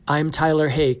I'm Tyler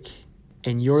Hake,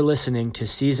 and you're listening to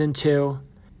Season 2,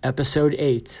 Episode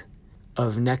 8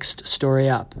 of Next Story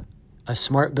Up, a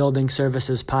smart building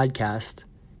services podcast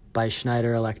by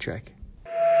Schneider Electric.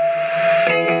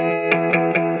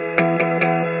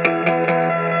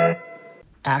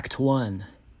 Act 1.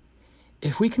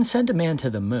 If we can send a man to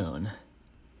the moon.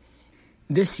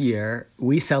 This year,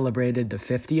 we celebrated the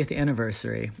 50th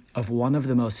anniversary of one of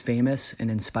the most famous and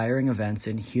inspiring events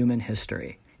in human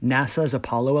history, NASA's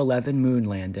Apollo 11 moon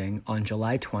landing on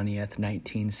July 20th,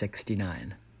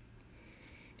 1969.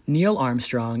 Neil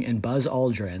Armstrong and Buzz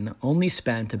Aldrin only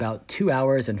spent about 2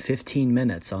 hours and 15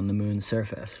 minutes on the moon's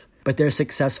surface, but their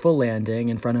successful landing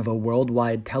in front of a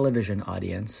worldwide television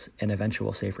audience and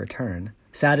eventual safe return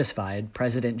satisfied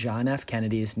President John F.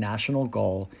 Kennedy's national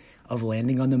goal of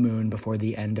landing on the moon before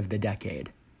the end of the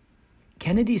decade.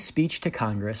 Kennedy's speech to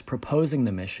Congress proposing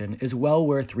the mission is well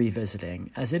worth revisiting,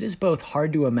 as it is both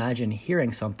hard to imagine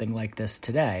hearing something like this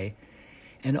today,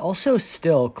 and also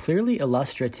still clearly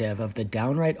illustrative of the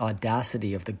downright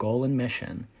audacity of the goal and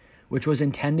mission, which was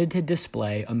intended to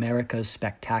display America's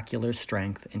spectacular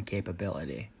strength and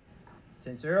capability.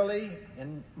 Since early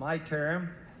in my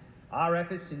term, our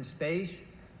efforts in space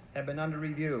have been under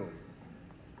review.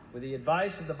 With the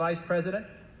advice of the Vice President,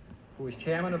 who is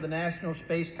Chairman of the National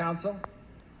Space Council,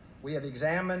 we have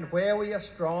examined where we are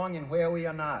strong and where we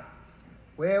are not,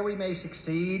 where we may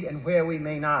succeed and where we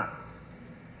may not.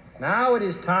 Now it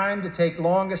is time to take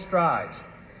longer strides,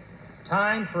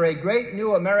 time for a great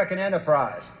new American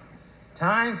enterprise,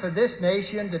 time for this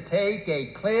nation to take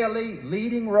a clearly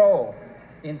leading role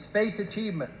in space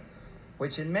achievement,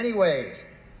 which in many ways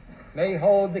may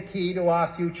hold the key to our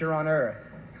future on Earth.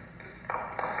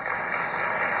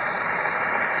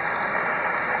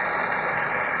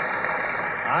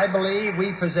 I believe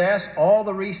we possess all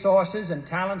the resources and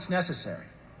talents necessary,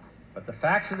 but the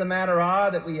facts of the matter are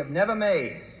that we have never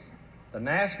made the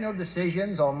national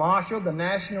decisions or marshaled the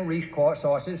national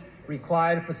resources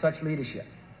required for such leadership.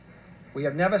 We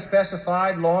have never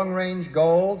specified long-range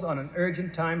goals on an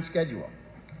urgent time schedule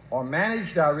or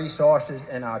managed our resources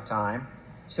and our time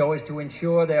so as to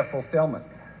ensure their fulfillment.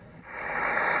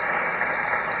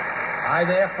 I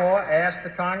therefore ask the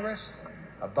Congress,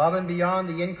 above and beyond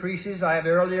the increases I have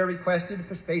earlier requested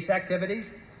for space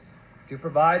activities, to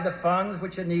provide the funds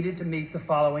which are needed to meet the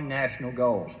following national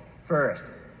goals. First,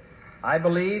 I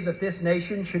believe that this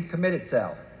nation should commit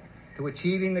itself to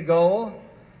achieving the goal,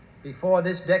 before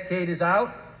this decade is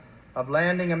out, of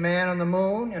landing a man on the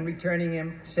moon and returning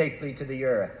him safely to the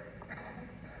Earth.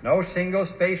 No single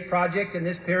space project in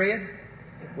this period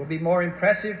will be more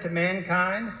impressive to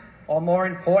mankind or more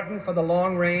important for the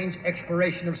long-range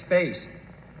exploration of space,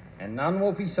 and none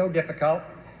will be so difficult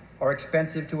or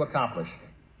expensive to accomplish.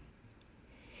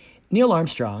 Neil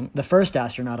Armstrong, the first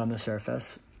astronaut on the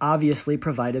surface, obviously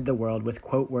provided the world with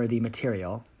quote-worthy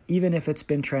material, even if it's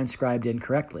been transcribed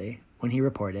incorrectly, when he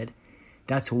reported,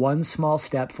 "That's one small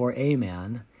step for a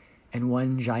man and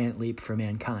one giant leap for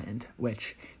mankind,"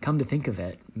 which, come to think of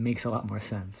it, makes a lot more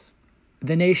sense.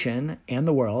 The nation, and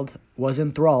the world, was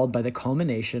enthralled by the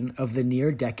culmination of the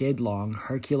near-decade-long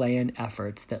Herculean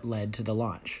efforts that led to the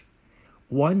launch.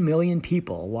 1 million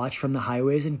people watched from the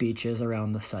highways and beaches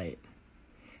around the site.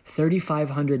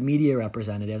 3,500 media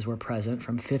representatives were present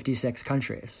from 56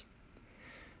 countries.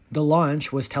 The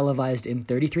launch was televised in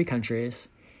 33 countries,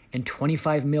 and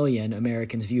 25 million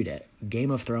Americans viewed it,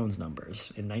 Game of Thrones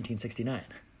numbers, in 1969.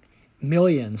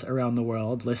 Millions around the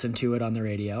world listened to it on the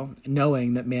radio,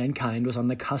 knowing that mankind was on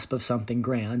the cusp of something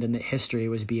grand and that history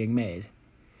was being made.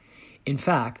 In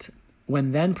fact,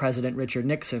 when then-President Richard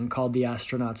Nixon called the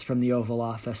astronauts from the Oval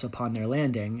Office upon their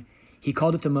landing, he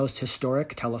called it the most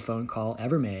historic telephone call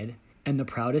ever made and the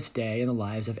proudest day in the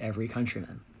lives of every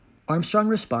countryman. Armstrong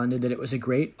responded that it was a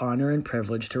great honor and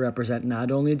privilege to represent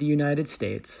not only the United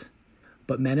States,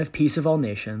 but men of peace of all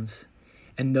nations,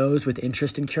 and those with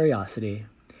interest and curiosity,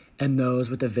 and those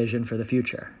with a vision for the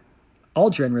future.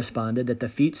 Aldrin responded that the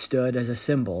feat stood as a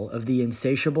symbol of the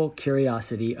insatiable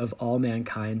curiosity of all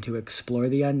mankind to explore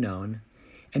the unknown,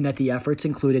 and that the efforts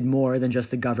included more than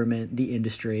just the government, the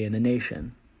industry, and the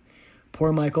nation.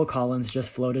 Poor Michael Collins just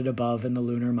floated above in the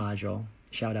lunar module.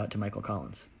 Shout out to Michael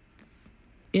Collins.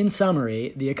 In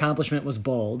summary, the accomplishment was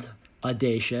bold,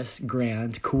 audacious,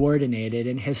 grand, coordinated,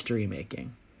 and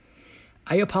history-making.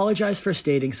 I apologize for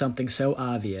stating something so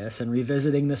obvious and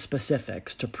revisiting the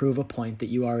specifics to prove a point that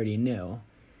you already knew.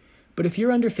 But if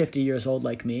you're under 50 years old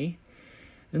like me,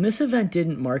 then this event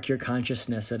didn't mark your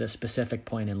consciousness at a specific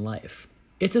point in life.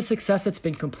 It's a success that's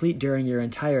been complete during your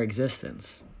entire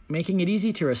existence, making it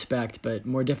easy to respect but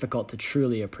more difficult to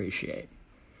truly appreciate.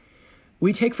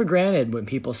 We take for granted when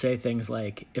people say things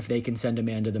like, if they can send a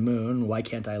man to the moon, why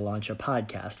can't I launch a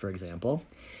podcast, for example?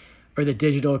 Or that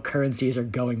digital currencies are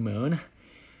going moon,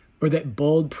 or that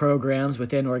bold programs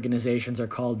within organizations are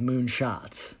called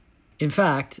moonshots. In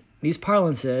fact, these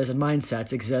parlances and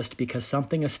mindsets exist because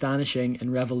something astonishing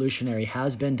and revolutionary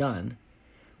has been done,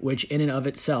 which in and of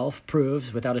itself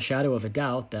proves without a shadow of a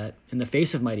doubt that in the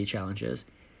face of mighty challenges,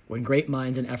 when great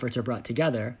minds and efforts are brought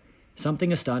together,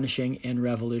 something astonishing and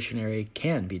revolutionary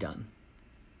can be done.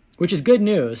 Which is good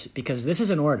news because this is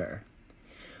an order.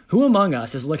 Who among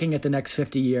us is looking at the next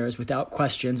 50 years without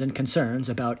questions and concerns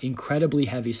about incredibly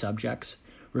heavy subjects,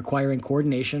 requiring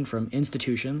coordination from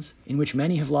institutions in which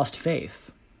many have lost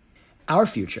faith? Our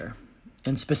future,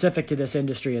 and specific to this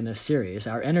industry in this series,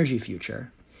 our energy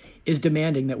future, is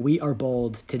demanding that we are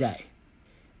bold today.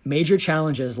 Major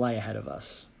challenges lie ahead of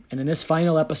us, and in this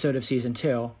final episode of Season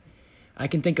 2, I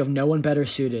can think of no one better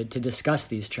suited to discuss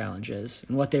these challenges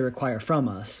and what they require from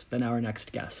us than our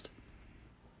next guest.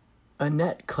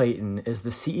 Annette Clayton is the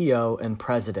CEO and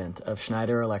president of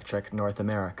Schneider Electric North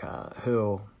America,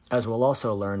 who, as we'll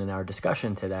also learn in our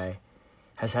discussion today,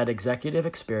 has had executive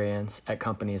experience at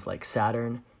companies like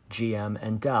Saturn, GM,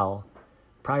 and Dell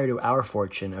prior to our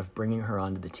fortune of bringing her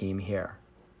onto the team here.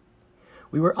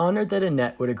 We were honored that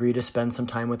Annette would agree to spend some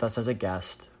time with us as a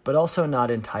guest, but also not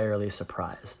entirely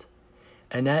surprised.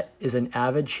 Annette is an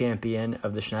avid champion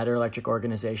of the Schneider Electric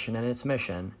organization and its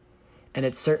mission, and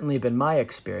it's certainly been my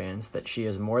experience that she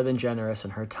is more than generous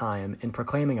in her time in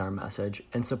proclaiming our message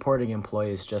and supporting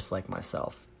employees just like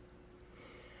myself.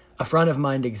 A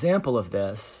front-of-mind example of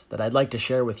this that I'd like to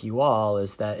share with you all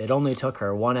is that it only took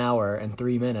her 1 hour and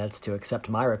 3 minutes to accept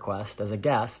my request as a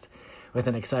guest with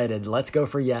an excited "let's go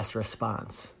for yes"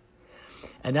 response.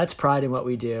 Annette's pride in what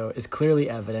we do is clearly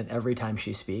evident every time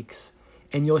she speaks,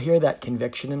 and you'll hear that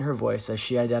conviction in her voice as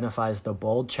she identifies the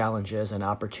bold challenges and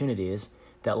opportunities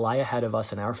that lie ahead of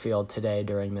us in our field today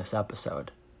during this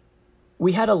episode.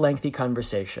 We had a lengthy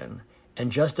conversation,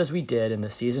 and just as we did in the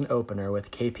season opener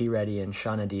with KP Reddy and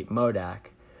Shanadeep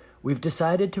Modak, we've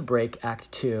decided to break Act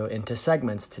 2 into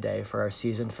segments today for our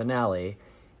season finale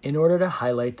in order to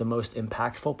highlight the most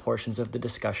impactful portions of the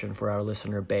discussion for our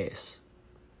listener base.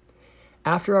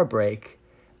 After our break,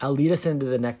 I'll lead us into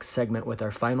the next segment with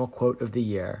our final quote of the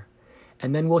year,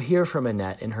 and then we'll hear from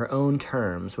Annette in her own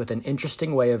terms with an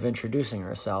interesting way of introducing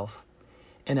herself,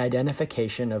 an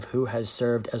identification of who has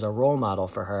served as a role model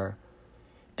for her,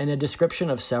 and a description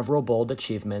of several bold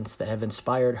achievements that have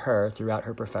inspired her throughout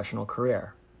her professional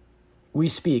career. We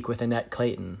speak with Annette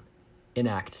Clayton in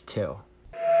Act 2.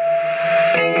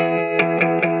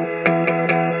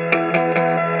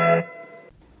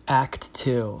 Act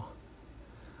 2.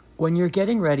 When you're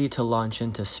getting ready to launch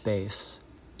into space,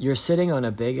 you're sitting on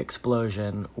a big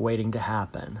explosion waiting to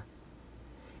happen,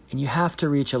 and you have to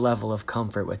reach a level of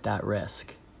comfort with that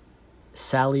risk.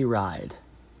 Sally Ride.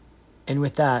 And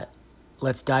with that,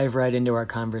 let's dive right into our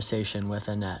conversation with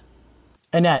Annette.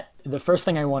 Annette, the first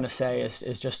thing I want to say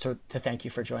is just to thank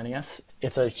you for joining us.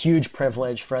 It's a huge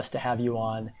privilege for us to have you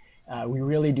on. We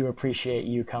really do appreciate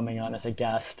you coming on as a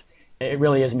guest. It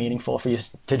really is meaningful for you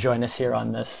to join us here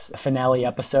on this finale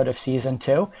episode of Season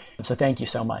 2. So thank you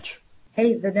so much.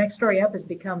 Hey, the next story up has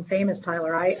become famous,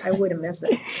 Tyler. I would have missed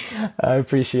it. I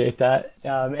appreciate that.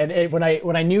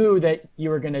 When I knew that you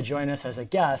were going to join us as a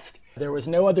guest, there was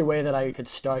no other way that I could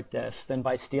start this than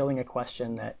by stealing a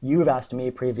question that you've asked me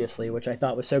previously, which I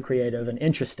thought was so creative and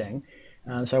interesting.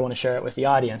 So I want to share it with the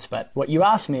audience. But what you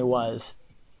asked me was,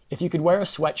 if you could wear a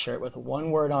sweatshirt with one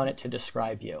word on it to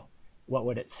describe you, what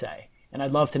would it say? And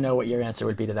I'd love to know what your answer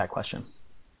would be to that question.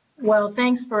 Well,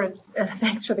 thanks for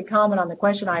the comment on the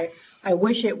question. I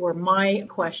wish it were my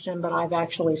question, but I've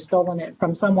actually stolen it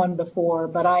from someone before.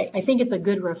 But I think it's a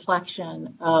good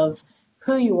reflection of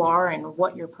who you are and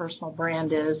what your personal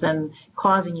brand is and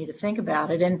causing you to think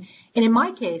about it. And in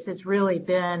my case, it's really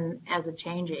been as a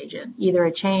change agent, either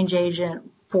a change agent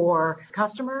for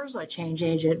customers, a change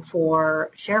agent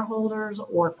for shareholders,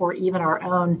 or for even our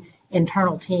own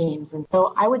internal teams. And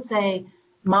so I would say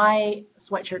my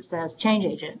sweatshirt says change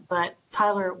agent, but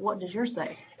Tyler, what does yours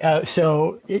say?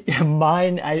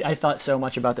 Mine, I thought so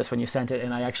much about this when you sent it,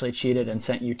 and I actually cheated and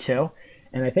sent you two.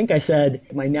 And I think I said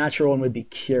my natural one would be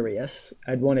curious.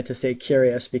 I'd wanted to say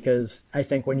curious because I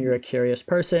think when you're a curious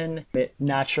person, it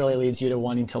naturally leads you to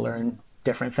wanting to learn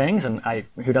different things, and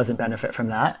who doesn't benefit from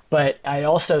that? But I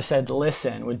also said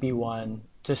listen would be one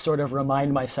to sort of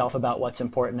remind myself about what's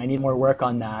important. I need more work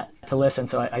on that to listen,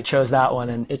 so I chose that one,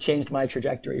 and it changed my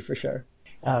trajectory for sure.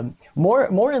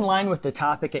 More in line with the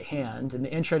topic at hand. In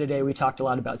the intro today, we talked a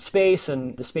lot about space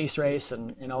and the space race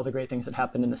and all the great things that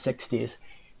happened in the 60s.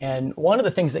 And one of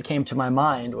the things that came to my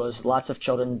mind was lots of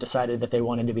children decided that they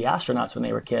wanted to be astronauts when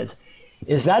they were kids.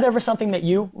 Is that ever something that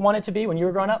you wanted to be when you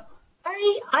were growing up?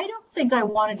 I don't think I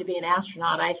wanted to be an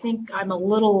astronaut. I think I'm a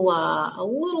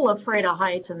little afraid of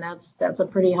heights, and that's a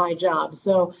pretty high job.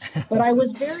 So, but I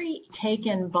was very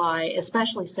taken by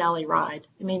especially Sally Ride.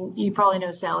 I mean, you probably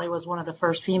know Sally was one of the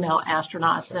first female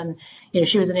astronauts, and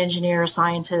she was an engineer,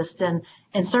 scientist,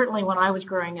 and certainly when I was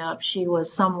growing up, she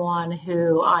was someone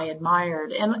who I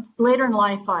admired. And later in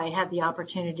life, I had the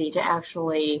opportunity to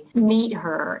actually meet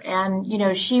her. And,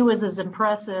 she was as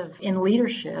impressive in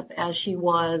leadership as she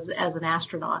was as an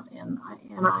astronaut. And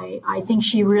I think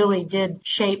she really did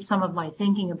shape some of my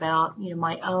thinking about,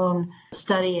 my own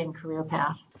study and career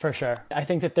path. For sure. I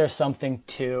think that there's something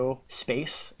to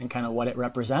space and kind of what it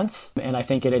represents. And I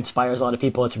think it inspires a lot of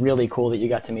people. It's really cool that you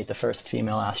got to meet the first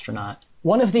female astronaut.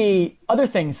 One of the other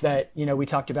things that, we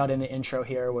talked about in the intro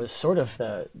here was sort of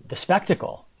the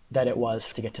spectacle that it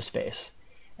was to get to space.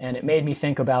 And it made me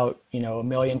think about, a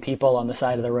million people on the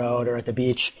side of the road or at the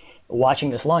beach watching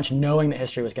this launch, knowing that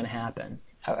history was going to happen.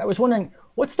 I was wondering,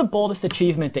 what's the boldest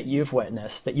achievement that you've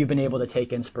witnessed that you've been able to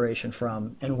take inspiration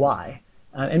from, and why?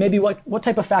 And maybe what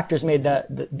type of factors made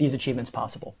these achievements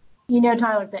possible?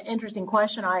 Tyler, it's an interesting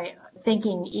question.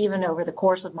 Thinking even over the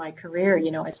course of my career,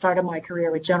 I started my career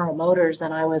with General Motors,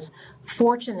 and I was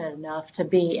fortunate enough to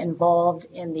be involved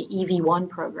in the EV1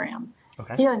 program.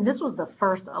 Okay. And this was the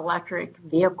first electric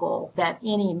vehicle that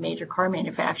any major car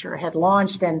manufacturer had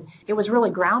launched, and it was really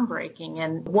groundbreaking.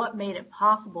 And what made it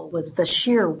possible was the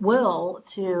sheer will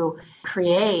to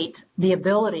create the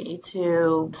ability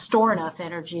to store enough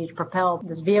energy to propel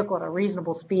this vehicle at a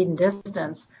reasonable speed and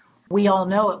distance. We all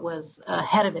know it was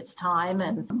ahead of its time,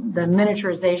 and the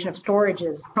miniaturization of storage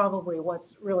is probably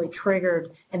what's really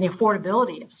triggered, and the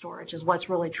affordability of storage is what's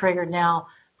really triggered now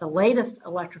the latest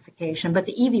electrification. But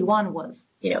the EV1 was,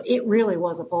 it really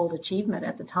was a bold achievement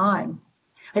at the time.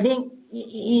 I think,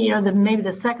 maybe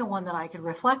the second one that I could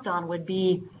reflect on would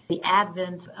be the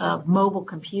advent of mobile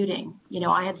computing.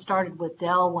 I had started with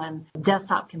Dell when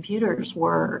desktop computers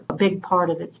were a big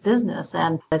part of its business.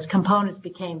 And as components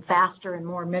became faster and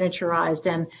more miniaturized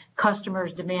and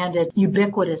customers demanded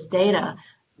ubiquitous data,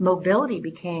 mobility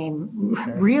became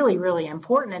really, really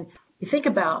important. And you think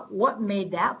about what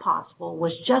made that possible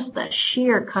was just the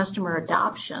sheer customer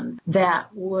adoption that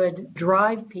would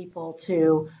drive people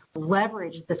to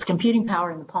leverage this computing power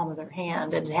in the palm of their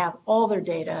hand and to have all their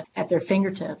data at their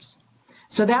fingertips.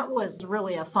 So that was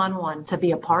really a fun one to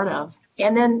be a part of.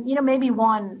 And then, maybe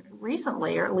one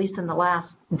recently, or at least in the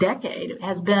last decade,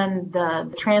 has been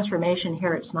the transformation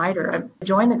here at Schneider. I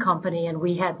joined the company and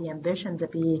we had the ambition to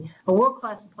be a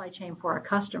world-class supply chain for our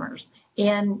customers.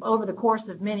 And over the course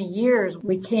of many years,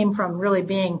 we came from really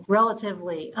being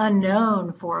relatively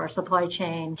unknown for our supply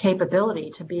chain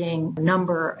capability to being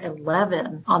number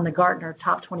 11 on the Gartner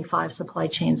top 25 supply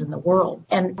chains in the world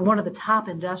and one of the top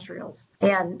industrials.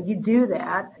 And you do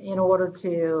that in order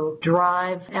to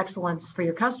drive excellence for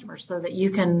your customers so that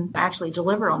you can actually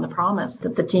deliver on the promise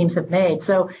that the teams have made.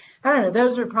 So I don't know,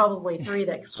 those are probably three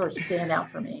that sort of stand out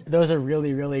for me. Those are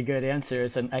really, really good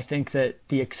answers. And I think that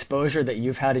the exposure that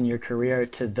you've had in your career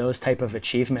to those type of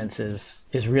achievements is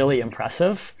really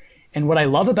impressive. And what I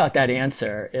love about that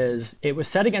answer is it was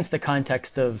set against the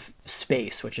context of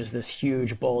space, which is this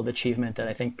huge, bold achievement that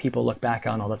I think people look back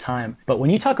on all the time. But when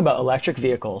you talk about electric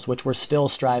vehicles, which we're still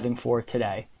striving for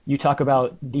today, you talk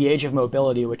about the age of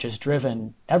mobility, which has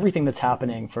driven everything that's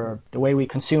happening for the way we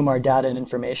consume our data and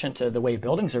information to the way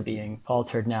buildings are being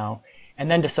altered now. And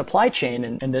then to supply chain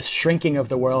and this shrinking of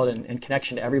the world and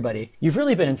connection to everybody, you've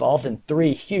really been involved in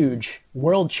three huge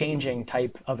world-changing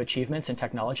type of achievements in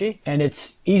technology. And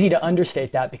it's easy to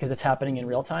understate that because it's happening in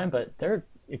real time, but they're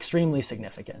extremely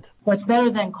significant. What's better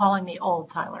than calling me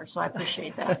old, Tyler, so I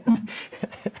appreciate that.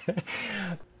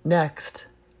 Next,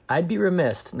 I'd be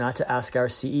remiss not to ask our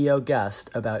CEO guest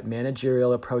about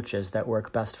managerial approaches that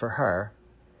work best for her,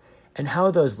 and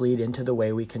how those lead into the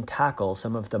way we can tackle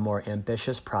some of the more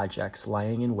ambitious projects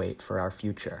lying in wait for our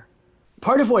future.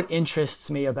 Part of what interests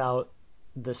me about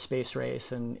the space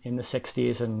race and in the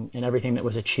 60s and everything that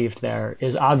was achieved there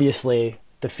is obviously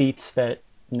the feats that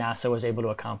NASA was able to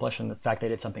accomplish and the fact they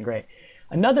did something great.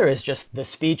 Another is just the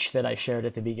speech that I shared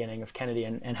at the beginning of Kennedy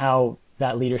and how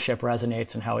that leadership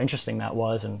resonates and how interesting that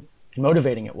was and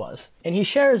motivating it was. And he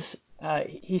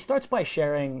starts by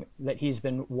sharing that he's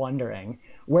been wondering,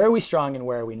 where are we strong and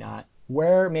where are we not?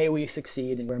 Where may we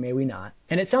succeed and where may we not?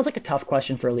 And it sounds like a tough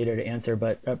question for a leader to answer,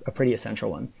 but a pretty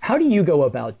essential one. How do you go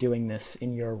about doing this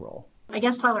in your role? I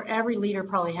guess, Tyler, every leader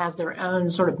probably has their own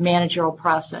sort of managerial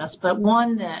process, but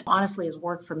one that honestly has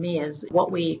worked for me is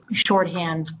what we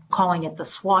shorthand calling it the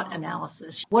SWOT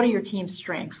analysis. What are your team's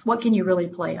strengths? What can you really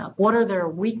play up? What are their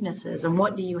weaknesses, and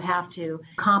what do you have to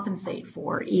compensate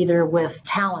for, either with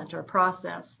talent or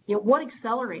process? What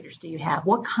accelerators do you have?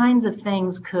 What kinds of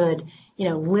things could,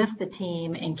 lift the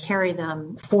team and carry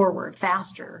them forward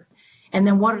faster? And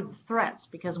then what are the threats?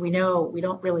 Because we know we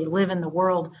don't really live in the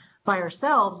world by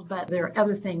ourselves, but there are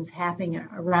other things happening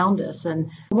around us.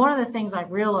 And one of the things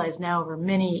I've realized now over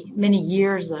many, many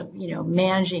years of,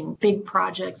 managing big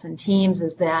projects and teams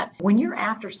is that when you're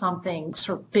after something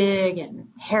sort of big and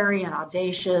hairy and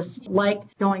audacious, like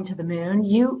going to the moon,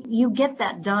 you get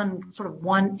that done sort of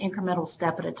one incremental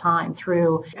step at a time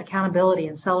through accountability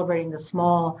and celebrating the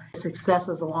small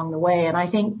successes along the way. And I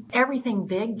think everything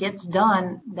big gets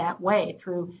done that way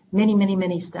through many, many,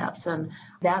 many steps. And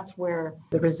that's where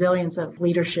the resilience of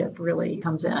leadership really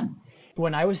comes in.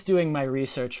 When I was doing my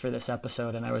research for this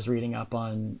episode and I was reading up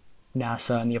on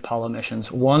NASA and the Apollo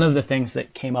missions, one of the things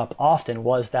that came up often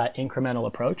was that incremental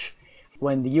approach.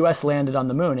 When the US landed on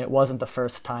the moon, it wasn't the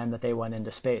first time that they went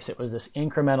into space. It was this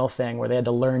incremental thing where they had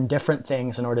to learn different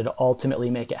things in order to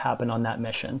ultimately make it happen on that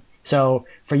mission. So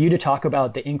for you to talk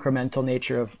about the incremental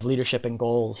nature of leadership and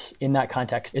goals in that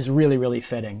context is really, really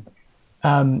fitting.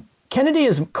 Kennedy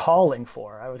is calling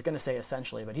for, I was going to say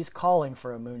essentially, but he's calling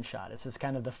for a moonshot. This is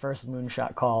kind of the first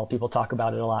moonshot call. People talk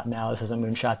about it a lot now. This is a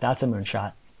moonshot. That's a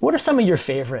moonshot. What are some of your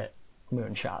favorite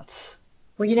moonshots?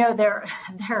 Well, there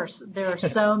are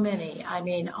so many. I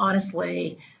mean,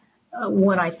 honestly,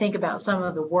 when I think about some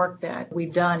of the work that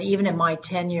we've done, even in my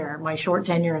short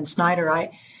tenure in Snyder,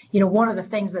 one of the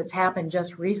things that's happened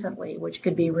just recently, which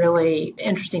could be really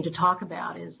interesting to talk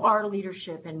about, is our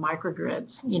leadership in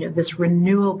microgrids, this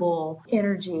renewable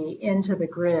energy into the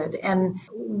grid. And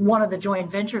one of the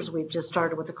joint ventures we've just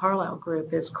started with the Carlyle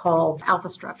Group is called Alpha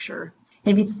Structure.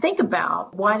 And if you think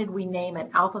about why did we name it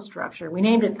Alpha Structure? We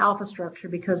named it Alpha Structure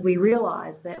because we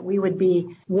realized that we would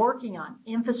be working on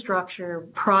infrastructure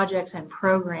projects and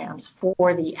programs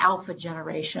for the alpha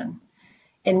generation.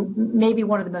 And maybe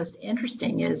one of the most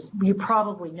interesting is you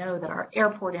probably know that our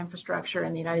airport infrastructure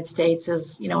in the United States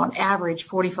is, on average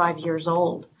 45 years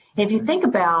old. And if you think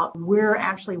about, we're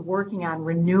actually working on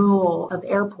renewal of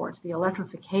airports, the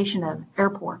electrification of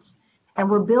airports, and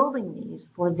we're building these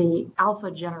for the alpha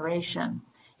generation.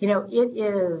 It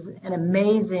is an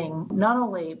amazing, not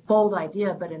only bold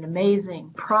idea, but an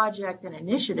amazing project and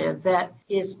initiative that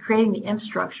is creating the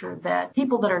infrastructure that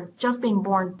people that are just being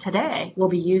born today will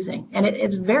be using. And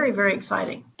it's very, very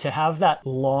exciting. To have that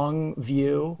long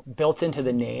view built into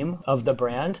the name of the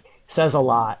brand says a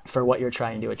lot for what you're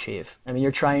trying to achieve. I mean,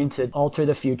 you're trying to alter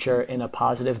the future in a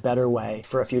positive, better way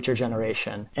for a future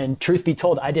generation. And truth be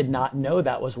told, I did not know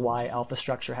that was why Alpha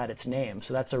Structure had its name.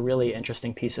 So that's a really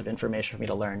interesting piece of information for me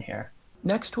to learn here.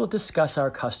 Next, we'll discuss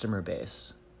our customer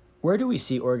base. Where do we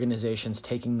see organizations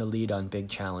taking the lead on big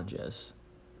challenges?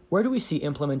 Where do we see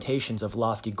implementations of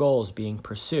lofty goals being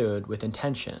pursued with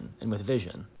intention and with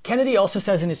vision? Kennedy also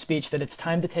says in his speech that it's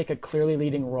time to take a clearly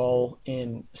leading role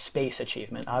in space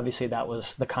achievement. Obviously, that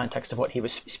was the context of what he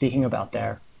was speaking about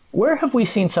there. Where have we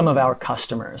seen some of our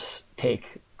customers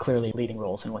take clearly leading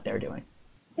roles in what they're doing?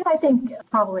 I think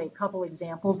probably a couple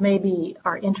examples, maybe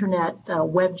our internet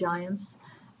web giants.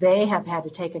 They have had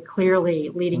to take a clearly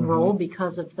leading role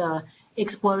because of the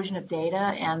explosion of data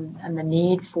and the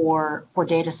need for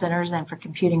data centers and for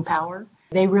computing power.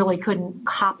 They really couldn't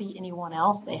copy anyone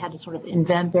else. They had to sort of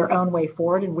invent their own way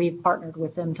forward, and we've partnered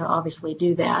with them to obviously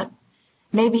do that.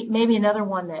 Maybe another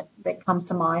one that comes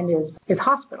to mind is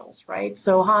hospitals, right?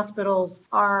 So hospitals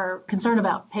are concerned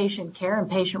about patient care and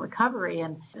patient recovery,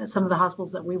 and some of the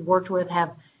hospitals that we've worked with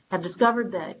have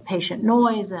discovered that patient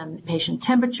noise and patient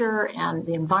temperature and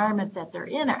the environment that they're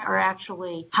in are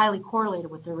actually highly correlated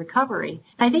with their recovery.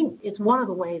 I think it's one of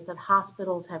the ways that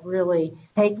hospitals have really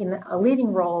taken a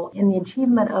leading role in the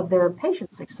achievement of their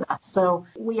patient success. So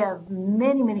we have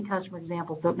many, many customer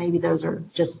examples, but maybe those are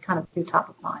just kind of too top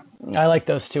of mind. I like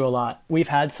those two a lot. We've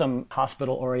had some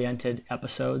hospital-oriented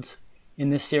episodes in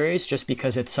this series just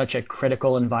because it's such a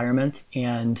critical environment,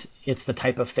 and it's the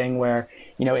type of thing where,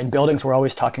 in buildings we're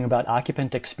always talking about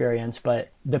occupant experience, but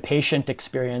the patient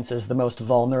experience is the most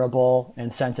vulnerable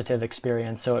and sensitive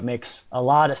experience. So it makes a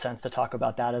lot of sense to talk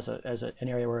about that as an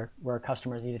area where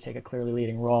customers need to take a clearly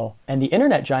leading role. And the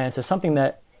internet giants is something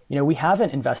that, we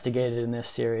haven't investigated in this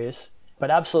series, but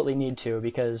absolutely need to,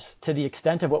 because to the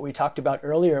extent of what we talked about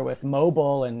earlier with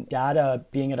mobile and data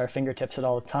being at our fingertips at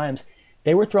all times,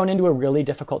 they were thrown into a really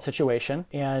difficult situation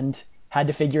and had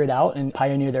to figure it out and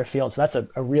pioneer their field. So that's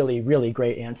a really, really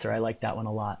great answer. I like that one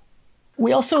a lot.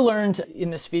 We also learned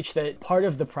in the speech that part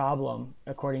of the problem,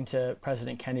 according to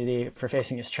President Kennedy, for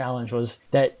facing this challenge was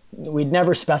that we'd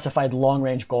never specified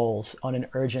long-range goals on an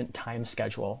urgent time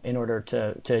schedule in order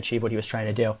to achieve what he was trying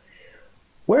to do.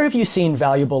 Where have you seen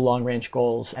valuable long-range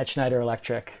goals at Schneider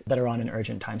Electric that are on an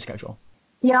urgent time schedule?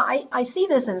 Yeah, I see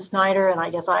this in Schneider, and I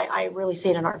guess I really see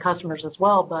it in our customers as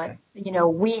well. But,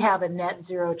 we have a net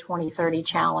zero 2030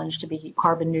 challenge to be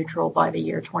carbon neutral by the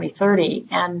year 2030.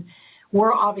 And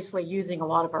we're obviously using a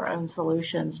lot of our own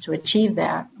solutions to achieve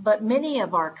that. But many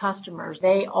of our customers,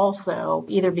 they also,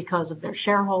 either because of their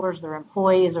shareholders, their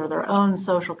employees, or their own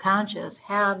social conscience,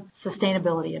 have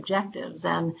sustainability objectives.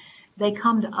 And they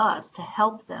come to us to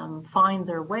help them find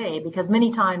their way because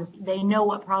many times they know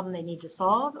what problem they need to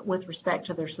solve with respect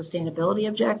to their sustainability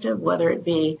objective, whether it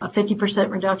be a 50%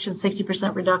 reduction,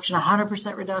 60% reduction,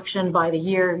 100% reduction by the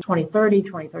year 2030,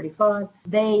 2035.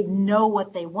 They know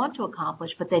what they want to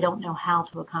accomplish, but they don't know how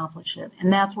to accomplish it.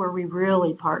 And that's where we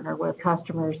really partner with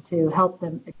customers to help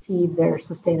them achieve their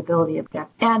sustainability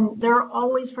objective. And they're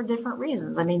always for different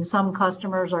reasons. I mean, some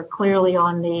customers are clearly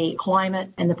on the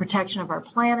climate and the protection of our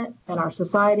planet and our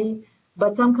society.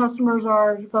 But some customers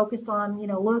are focused on,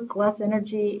 look, less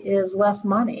energy is less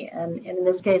money. And in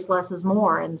this case, less is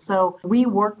more. And so we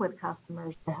work with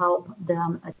customers to help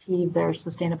them achieve their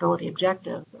sustainability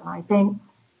objectives. And I think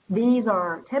these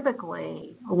are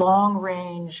typically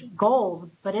long-range goals,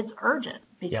 but it's urgent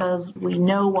because we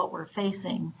know what we're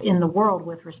facing in the world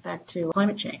with respect to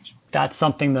climate change. That's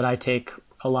something that I take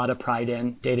a lot of pride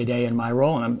in day to day in my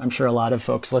role. And I'm sure a lot of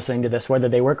folks listening to this, whether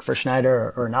they work for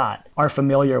Schneider or not, are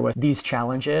familiar with these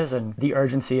challenges and the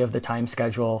urgency of the time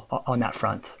schedule on that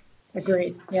front.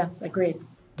 Agreed. Yes, agreed.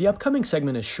 The upcoming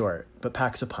segment is short, but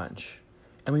packs a punch.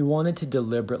 And we wanted to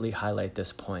deliberately highlight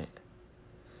this point.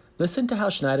 Listen to how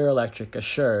Schneider Electric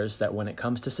assures that when it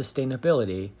comes to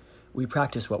sustainability, we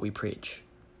practice what we preach.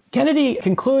 Kennedy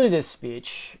concluded his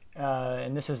speech,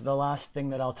 and this is the last thing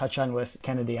that I'll touch on with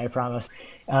Kennedy, I promise,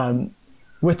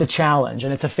 with the challenge,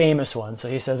 and it's a famous one. So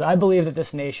he says, I believe that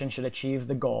this nation should achieve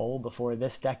the goal before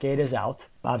this decade is out,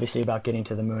 obviously about getting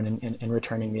to the moon and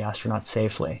returning the astronauts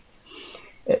safely.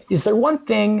 Is there one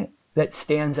thing that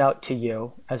stands out to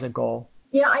you as a goal?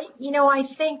 Yeah, I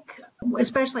think,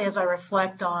 especially as I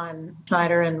reflect on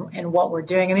Schneider and what we're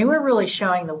doing, I mean, we're really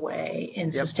showing the way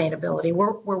in sustainability.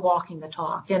 We're walking the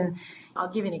talk. And I'll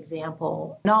give you an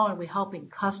example. Not only are we helping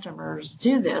customers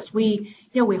do this, we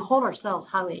hold ourselves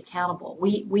highly accountable.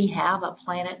 We have a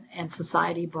planet and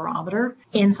society barometer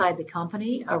inside the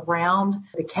company around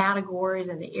the categories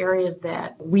and the areas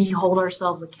that we hold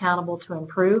ourselves accountable to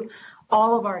improve.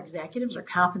 All of our executives are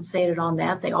compensated on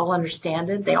that. They all understand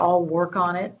it. They all work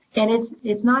on it. And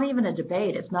it's not even a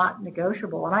debate. It's not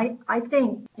negotiable. And I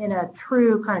think in a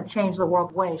true kind of change the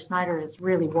world way, Schneider is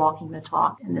really walking the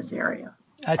talk in this area.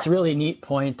 That's a really neat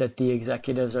point that the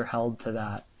executives are held to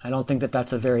that. I don't think that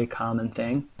that's a very common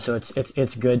thing. So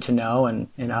it's good to know.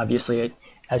 And obviously, it,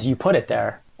 as you put it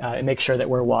there, it makes sure that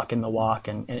we're walking the walk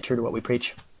and true to what we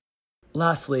preach.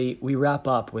 Lastly, we wrap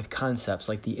up with concepts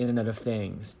like the Internet of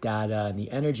Things, data, and the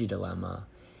energy dilemma,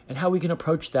 and how we can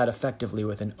approach that effectively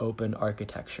with an open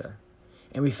architecture.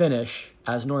 And we finish,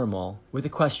 as normal, with a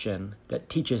question that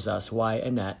teaches us why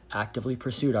Annette actively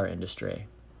pursued our industry.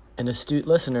 And astute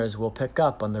listeners will pick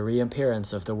up on the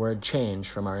reappearance of the word change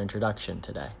from our introduction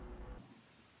today.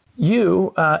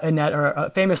 You, Annette, are a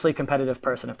famously competitive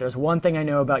person. If there's one thing I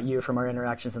know about you from our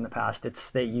interactions in the past, it's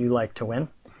that you like to win.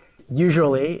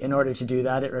 Usually, in order to do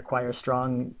that, it requires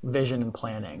strong vision and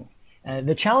planning.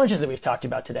 The challenges that we've talked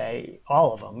about today,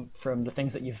 all of them, from the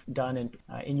things that you've done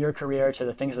in your career to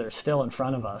the things that are still in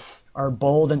front of us, are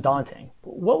bold and daunting.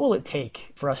 What will it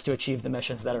take for us to achieve the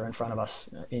missions that are in front of us,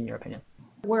 in your opinion?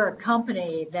 We're a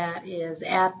company that is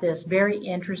at this very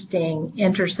interesting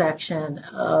intersection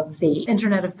of the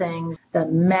Internet of Things, the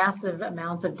massive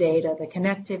amounts of data, the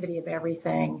connectivity of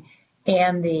everything,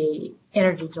 and the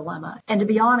energy dilemma. And to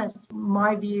be honest,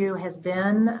 my view has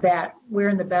been that we're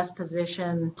in the best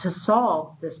position to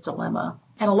solve this dilemma.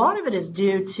 And a lot of it is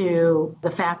due to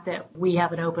the fact that we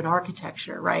have an open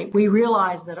architecture, right? We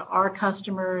realize that our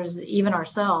customers, even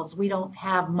ourselves, we don't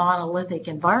have monolithic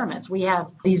environments. We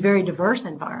have these very diverse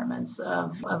environments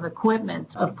of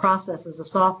equipment, of processes, of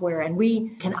software, and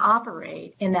we can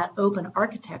operate in that open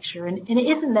architecture. And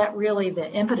isn't that really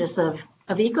the impetus of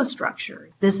EcoStruxure?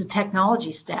 This is a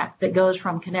technology stack that goes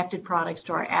from connected products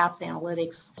to our apps,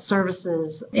 analytics,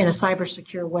 services in a cyber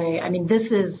secure way. I mean,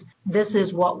 this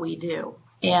is what we do.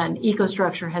 And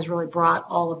EcoStruxure has really brought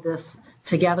all of this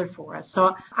together for us.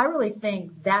 So I really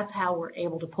think that's how we're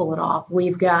able to pull it off.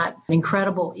 We've got an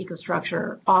incredible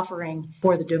EcoStruxure offering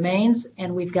for the domains,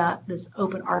 and we've got this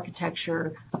open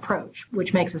architecture approach,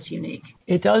 which makes us unique.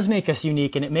 It does make us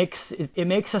unique, and it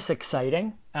makes us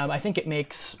exciting. I think it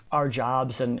makes our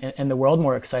jobs and the world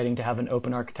more exciting to have an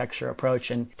open architecture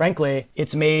approach. And frankly,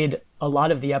 it's made a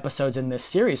lot of the episodes in this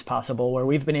series possible, where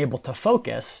we've been able to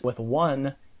focus with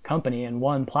one company and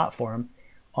one platform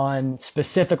on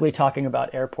specifically talking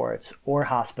about airports or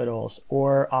hospitals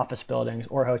or office buildings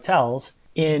or hotels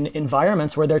in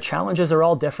environments where their challenges are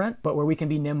all different, but where we can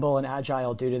be nimble and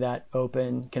agile due to that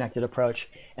open, connected approach.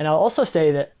 And I'll also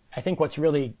say that I think what's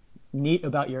really neat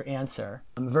about your answer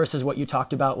versus what you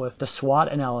talked about with the SWOT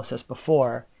analysis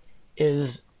before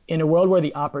is, in a world where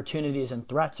the opportunities and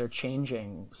threats are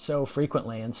changing so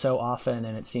frequently and so often,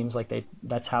 and it seems like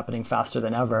that's happening faster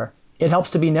than ever, it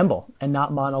helps to be nimble and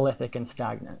not monolithic and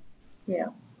stagnant. Yeah.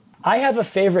 I have a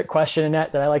favorite question,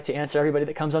 Annette, that I like to answer everybody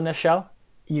that comes on this show.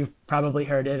 You've probably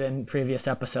heard it in previous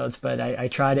episodes, but I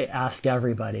try to ask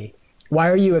everybody, why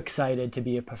are you excited to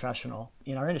be a professional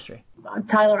in our industry?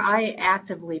 Tyler, I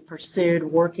actively pursued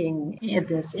working in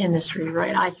this industry,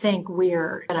 right? I think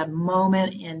we're at a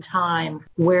moment in time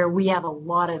where we have a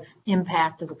lot of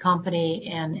impact as a company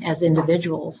and as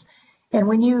individuals. And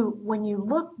when you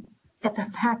look at the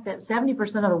fact that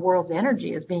 70% of the world's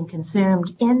energy is being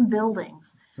consumed in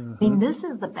buildings, I mean, this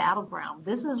is the battleground.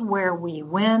 This is where we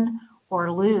win or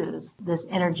lose this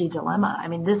energy dilemma. I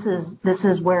mean, this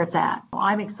is where it's at.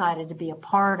 I'm excited to be a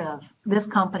part of this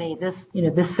company, this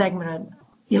segment.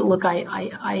 Look,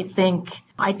 I think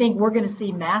we're going to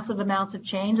see massive amounts of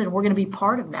change, and we're going to be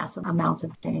part of massive amounts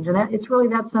of change. And it's really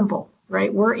that simple,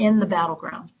 right? We're in the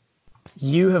battleground.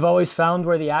 You have always found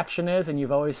where the action is, and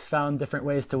you've always found different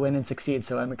ways to win and succeed.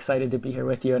 So I'm excited to be here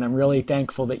with you, and I'm really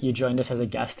thankful that you joined us as a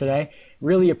guest today.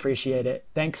 Really appreciate it.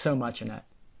 Thanks so much, Annette.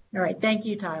 All right. Thank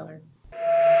you, Tyler.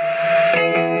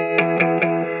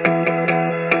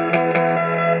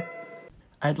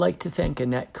 I'd like to thank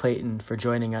Annette Clayton for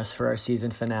joining us for our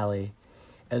season finale,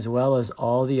 as well as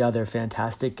all the other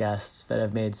fantastic guests that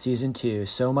have made Season 2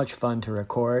 so much fun to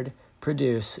record,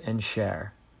 produce, and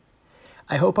share.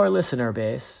 I hope our listener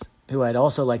base, who I'd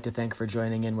also like to thank for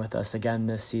joining in with us again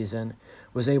this season,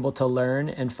 was able to learn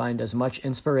and find as much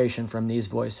inspiration from these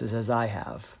voices as I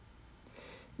have.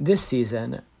 This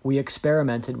season, we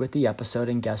experimented with the episode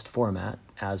and guest format,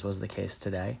 as was the case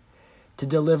today, to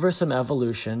deliver some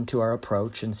evolution to our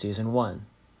approach in Season 1.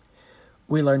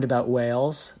 We learned about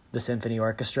whales, the symphony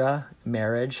orchestra,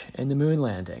 marriage, and the moon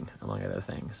landing, among other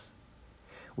things.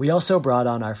 We also brought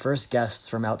on our first guests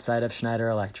from outside of Schneider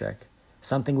Electric,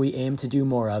 something we aim to do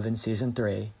more of in Season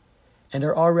 3, and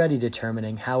are already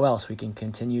determining how else we can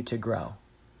continue to grow.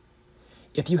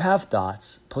 If you have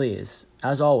thoughts, please,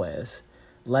 as always,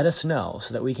 let us know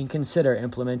so that we can consider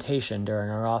implementation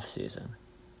during our off-season.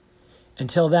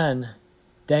 Until then,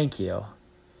 thank you,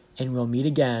 and we'll meet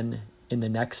again in the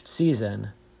next season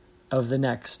of The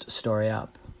Next Story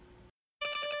Up.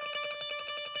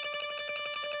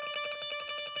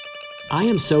 I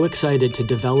am so excited to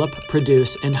develop,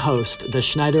 produce, and host the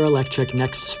Schneider Electric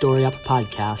Next Story Up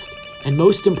podcast, and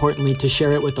most importantly, to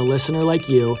share it with a listener like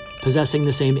you, possessing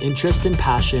the same interest and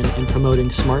passion in promoting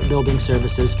smart building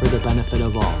services for the benefit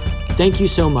of all. Thank you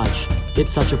so much.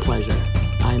 It's such a pleasure.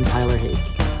 I'm Tyler Hake.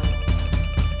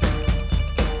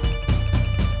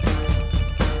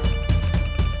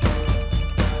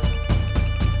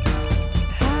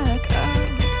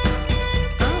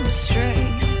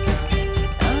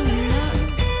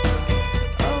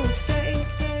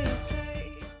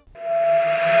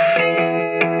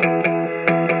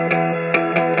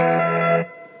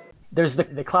 There's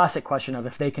the classic question of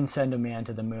if they can send a man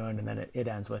to the moon, and then it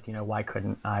ends with, why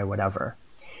couldn't I, whatever.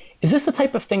 Is this the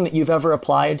type of thing that you've ever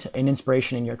applied in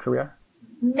inspiration in your career?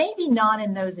 Maybe not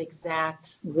in those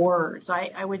exact words.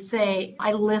 I would say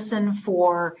I listen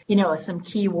for, some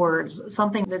keywords,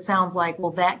 something that sounds like,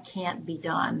 well, that can't be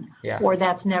done, or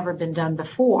that's never been done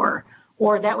before,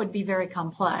 or that would be very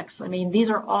complex. I mean, these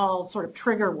are all sort of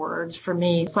trigger words for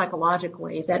me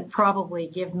psychologically that probably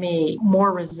give me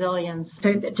more resilience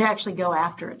to actually go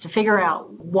after it, to figure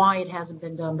out why it hasn't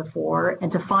been done before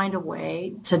and to find a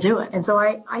way to do it. And so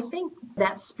I think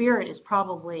that spirit is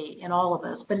probably in all of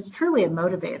us, but it's truly a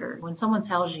motivator. When someone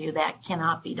tells you that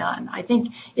cannot be done, I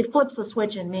think it flips a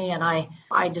switch in me, and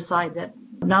I decide that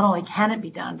not only can it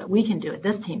be done, but we can do it.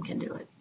 This team can do it.